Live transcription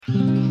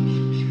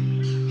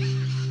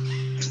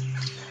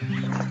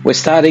We're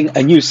starting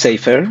a new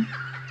Sefer,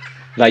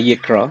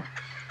 VAYIKRA,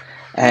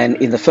 and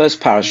in the first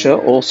parasha,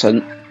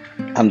 also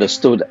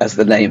understood as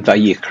the name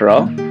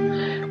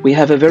VAYIKRA, we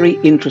have a very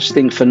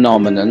interesting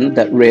phenomenon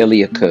that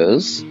rarely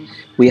occurs.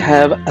 We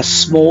have a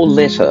small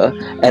letter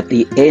at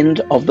the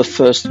end of the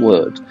first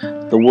word.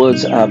 The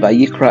words are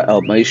VAYIKRA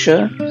el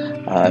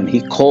Moshe,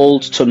 he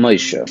called to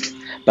Moshe.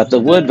 But the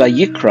word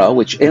VAYIKRA,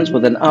 which ends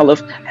with an Aleph,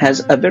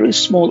 has a very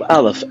small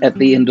Aleph at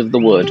the end of the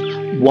word.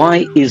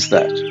 Why is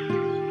that?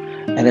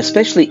 And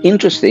especially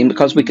interesting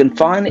because we can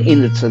find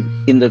in the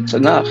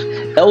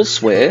Tanakh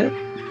elsewhere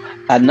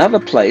another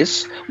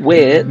place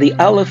where the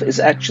Aleph is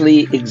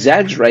actually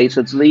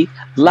exaggeratedly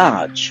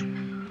large.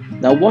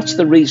 Now, what's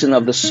the reason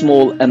of the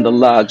small and the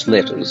large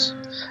letters?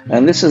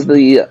 And this is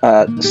the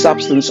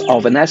substance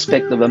of an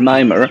aspect of a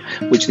Maimer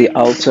which the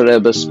Alter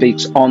Rebbe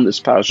speaks on this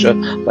parasha,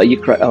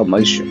 VAYIKRA el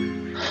Moshe.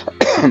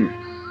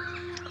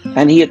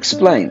 And he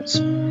explains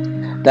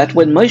that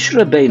when Moshe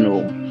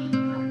Rabbeinu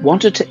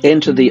wanted to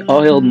enter the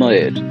Ohel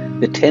Moed,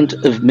 the tent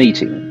of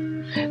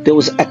meeting, there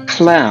was a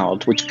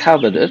cloud which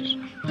covered it,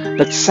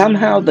 but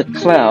somehow the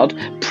cloud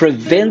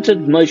prevented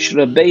Moshe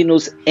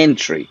Rabbeinu's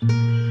entry.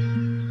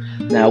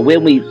 Now,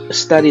 when we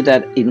study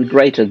that in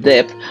greater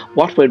depth,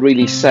 what we're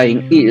really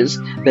saying is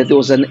that there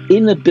was an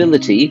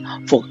inability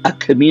for a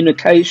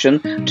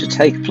communication to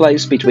take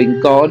place between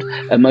God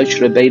and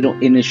Moshe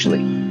Rabbeinu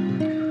initially.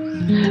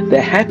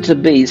 There had to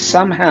be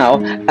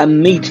somehow a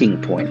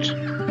meeting point.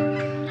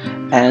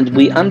 And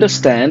we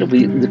understand,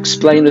 we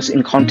explain this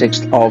in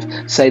context of,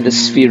 say, the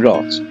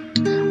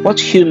Sfirot.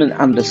 What's human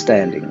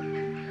understanding?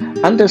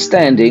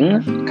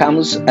 Understanding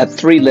comes at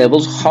three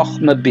levels: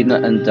 Chochmah, Bina,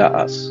 and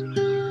Da'as.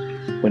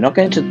 We're not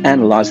going to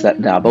analyze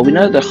that now, but we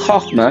know that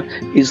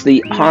Chochmah is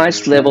the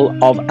highest level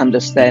of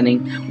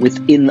understanding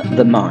within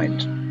the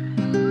mind.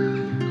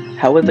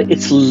 However,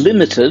 it's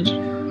limited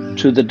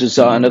to the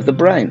design of the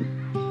brain,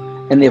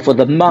 and therefore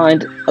the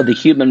mind of the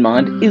human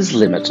mind is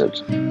limited.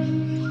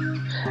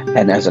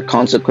 And as a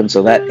consequence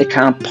of that, it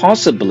can't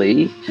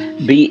possibly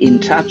be in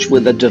touch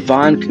with a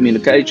divine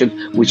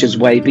communication which is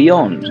way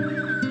beyond.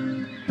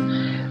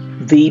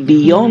 The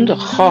beyond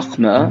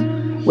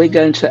Chochmah, we're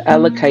going to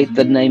allocate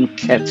the name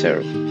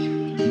Keter.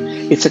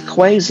 It's a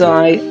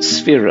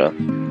quasi-sphera.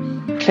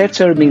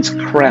 Keter means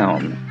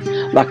crown.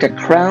 Like a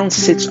crown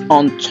sits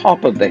on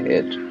top of the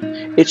head.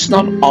 It's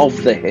not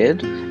of the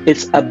head,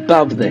 it's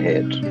above the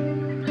head.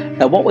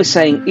 And what we're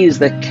saying is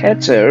that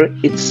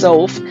Keter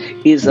itself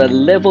is a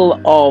level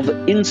of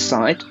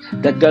insight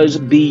that goes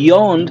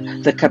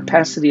beyond the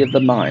capacity of the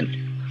mind.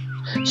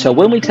 So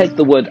when we take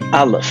the word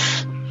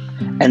Aleph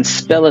and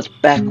spell it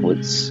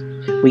backwards,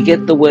 we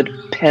get the word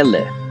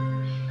Pele,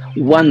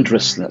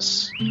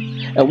 wondrousness.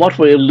 And what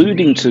we're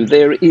alluding to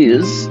there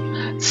is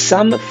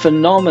some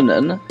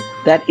phenomenon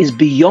that is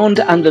beyond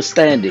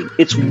understanding.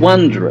 It's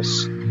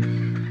wondrous.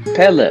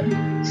 Pele,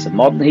 it's a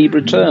modern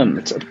Hebrew term.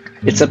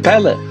 It's a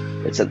Pele.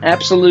 It's an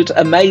absolute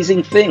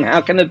amazing thing.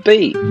 How can it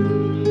be?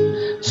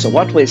 So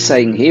what we're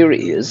saying here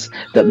is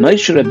that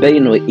Moshe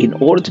Rabbeinu, in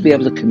order to be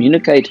able to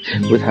communicate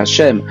with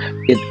Hashem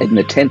in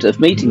the tent of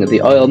meeting of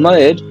the Ohel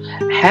Moed,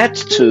 had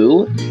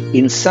to,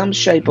 in some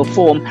shape or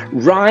form,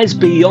 rise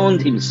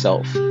beyond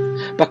himself,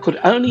 but could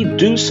only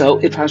do so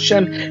if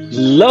Hashem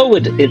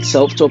lowered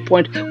itself to a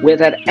point where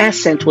that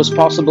ascent was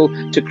possible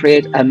to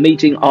create a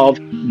meeting of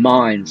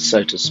minds,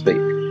 so to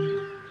speak.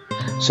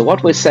 So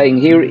what we're saying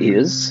here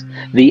is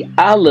the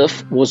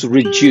Aleph was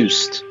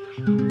reduced.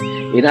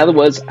 In other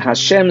words,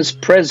 Hashem's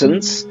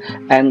presence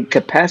and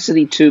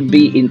capacity to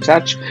be in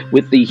touch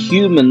with the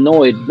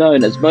humanoid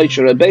known as Moshe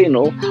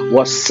Rabbeinu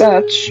was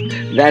such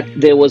that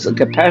there was a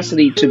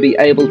capacity to be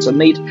able to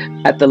meet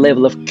at the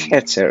level of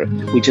Keter,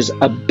 which is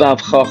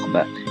above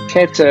Chochmah.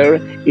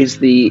 Keter is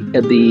the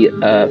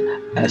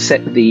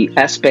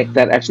aspect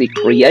that actually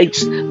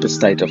creates the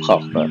state of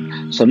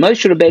Chochmah. So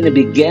Moshe Rabbeinu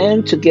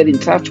began to get in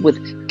touch with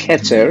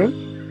Keter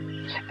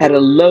at a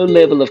low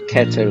level of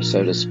Keter,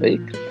 so to speak,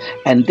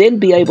 and then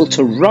be able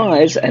to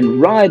rise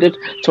and ride it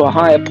to a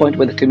higher point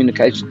where the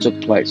communication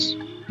took place.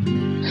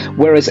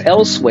 Whereas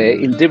elsewhere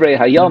in Divrei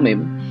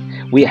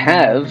Hayomim, we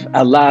have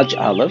a large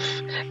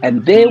Aleph,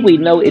 and there we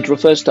know it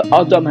refers to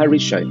Adam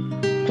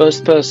Harishon,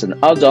 first person,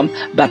 Adam,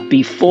 but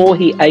before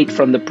he ate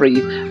from the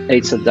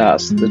pre-Eitz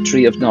Hadas, the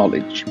tree of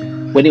knowledge,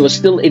 when he was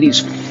still in his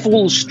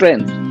full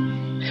strength,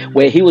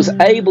 where he was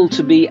able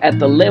to be at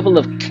the level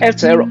of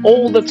Keter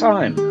all the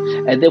time.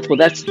 And therefore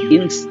that's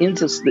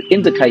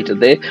indicated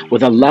there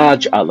with a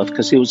large Aleph,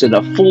 because he was in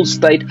a full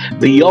state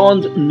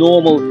beyond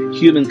normal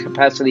human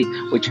capacity,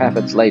 which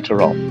happens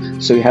later on.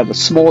 So you have a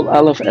small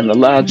Aleph and a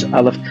large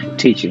Aleph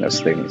teaching us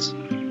things.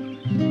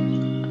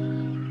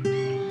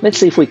 Let's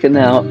see if we can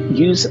now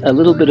use a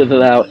little bit of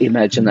our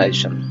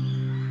imagination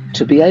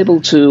to be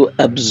able to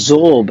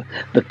absorb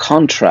the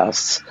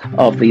contrasts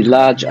of the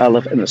large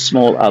Aleph and the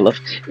small Aleph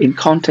in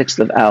context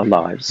of our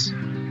lives.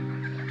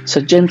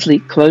 So gently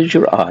close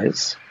your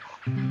eyes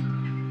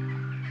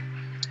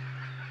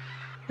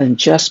and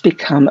just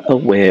become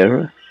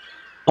aware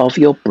of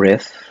your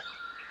breath,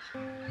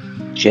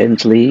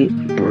 gently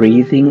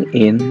breathing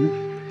in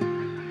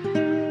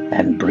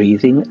And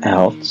breathing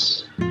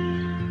out,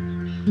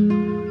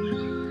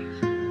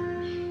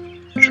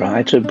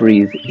 try to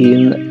breathe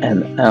in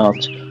and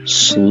out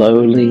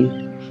slowly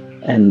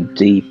and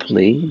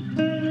deeply,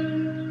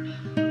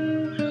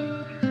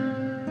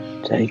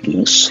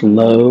 taking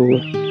slow,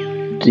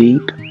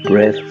 deep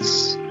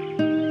breaths,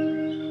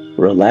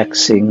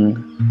 relaxing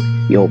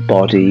your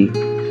body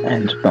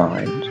and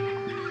mind.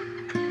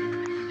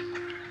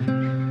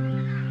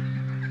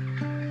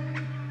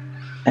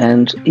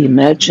 And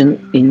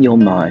imagine in your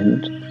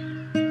mind,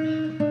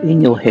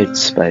 in your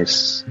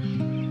headspace,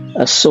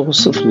 a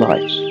source of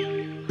light,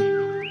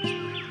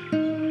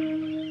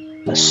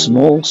 a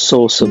small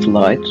source of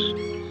light,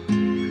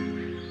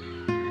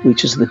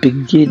 which is the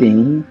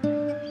beginning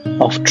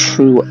of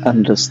true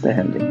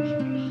understanding,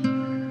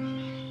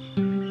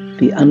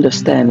 the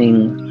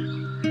understanding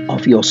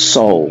of your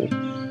soul,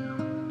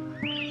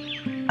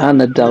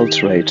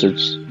 unadulterated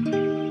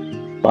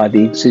by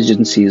the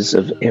exigencies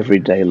of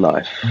everyday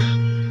life.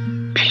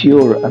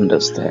 Pure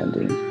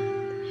understanding,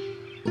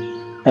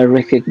 a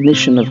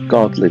recognition of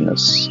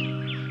godliness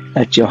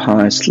at your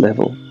highest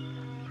level.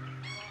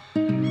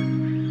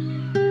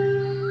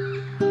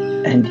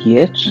 And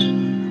yet,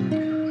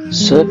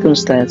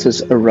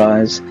 circumstances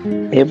arise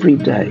every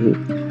day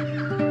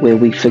where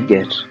we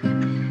forget.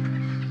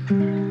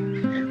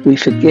 We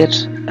forget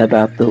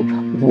about the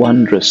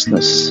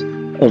wondrousness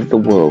of the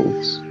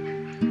world,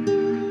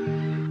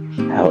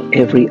 how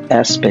every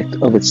aspect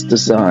of its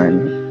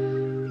design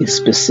is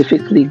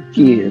specifically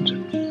geared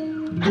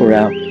for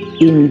our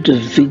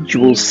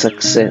individual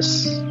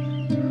success,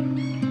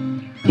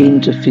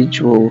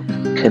 individual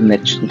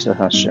connection to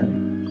Hashem.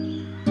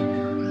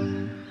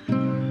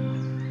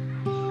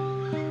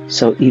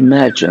 So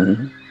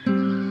imagine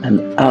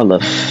an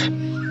Aleph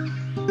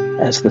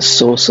as the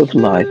source of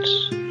light,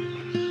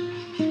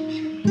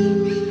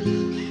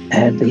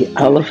 and the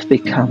Aleph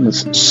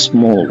becomes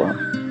smaller.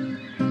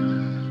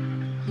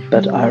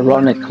 But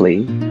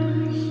ironically,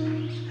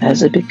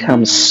 as it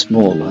becomes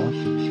smaller,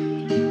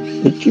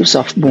 it gives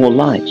off more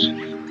light,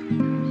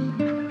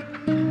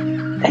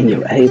 and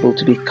you're able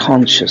to be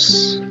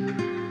conscious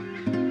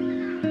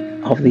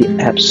of the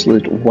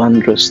absolute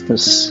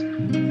wondrousness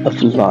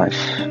of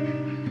life,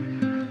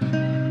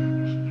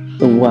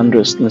 the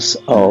wondrousness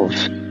of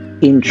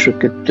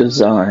intricate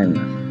design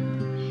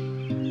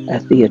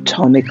at the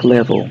atomic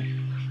level,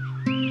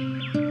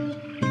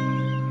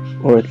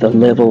 or at the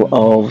level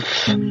of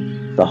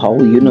the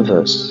whole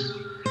universe.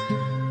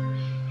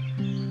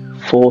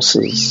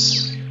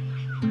 Forces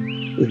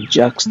in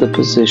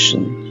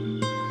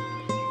juxtaposition,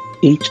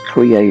 each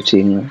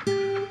creating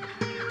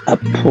a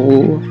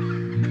pull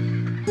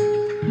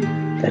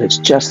that is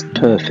just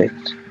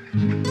perfect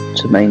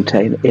to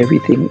maintain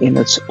everything in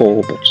its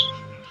orbit.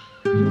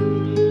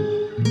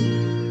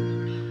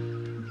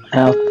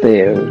 Out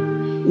there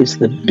is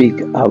the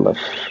big Aleph,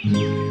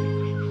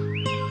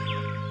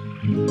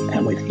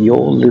 and with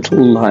your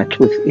little light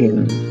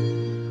within,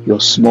 your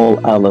small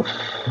Aleph,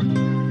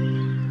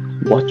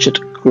 watch it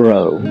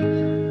grow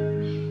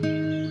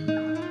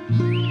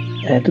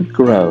and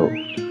grow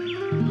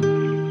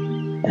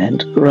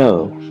and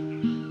grow,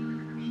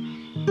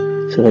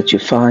 so that you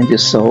find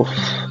yourself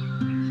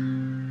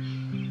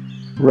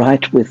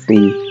right with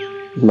the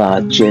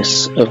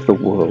largesse of the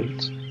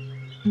world,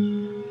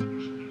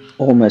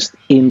 almost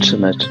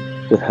intimate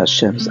with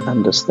Hashem's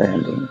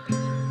understanding.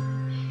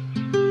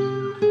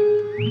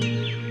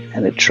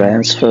 And it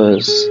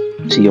transfers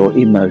to your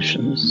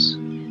emotions,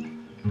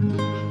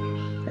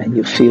 and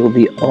you feel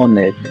the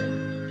oneg,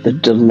 the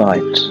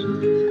delight,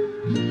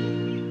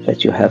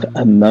 that you have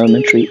a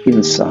momentary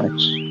insight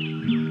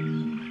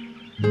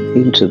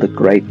into the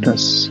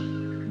greatness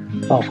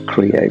of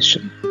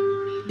creation.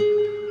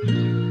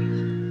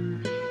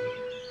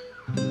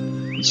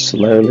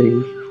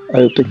 Slowly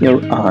open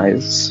your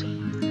eyes,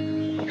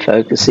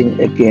 focusing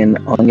again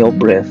on your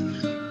breath,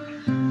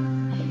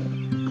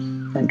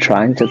 and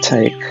trying to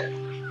take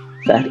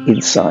that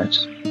insight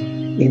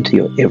into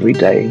your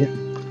everyday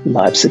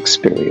life's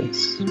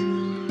experience.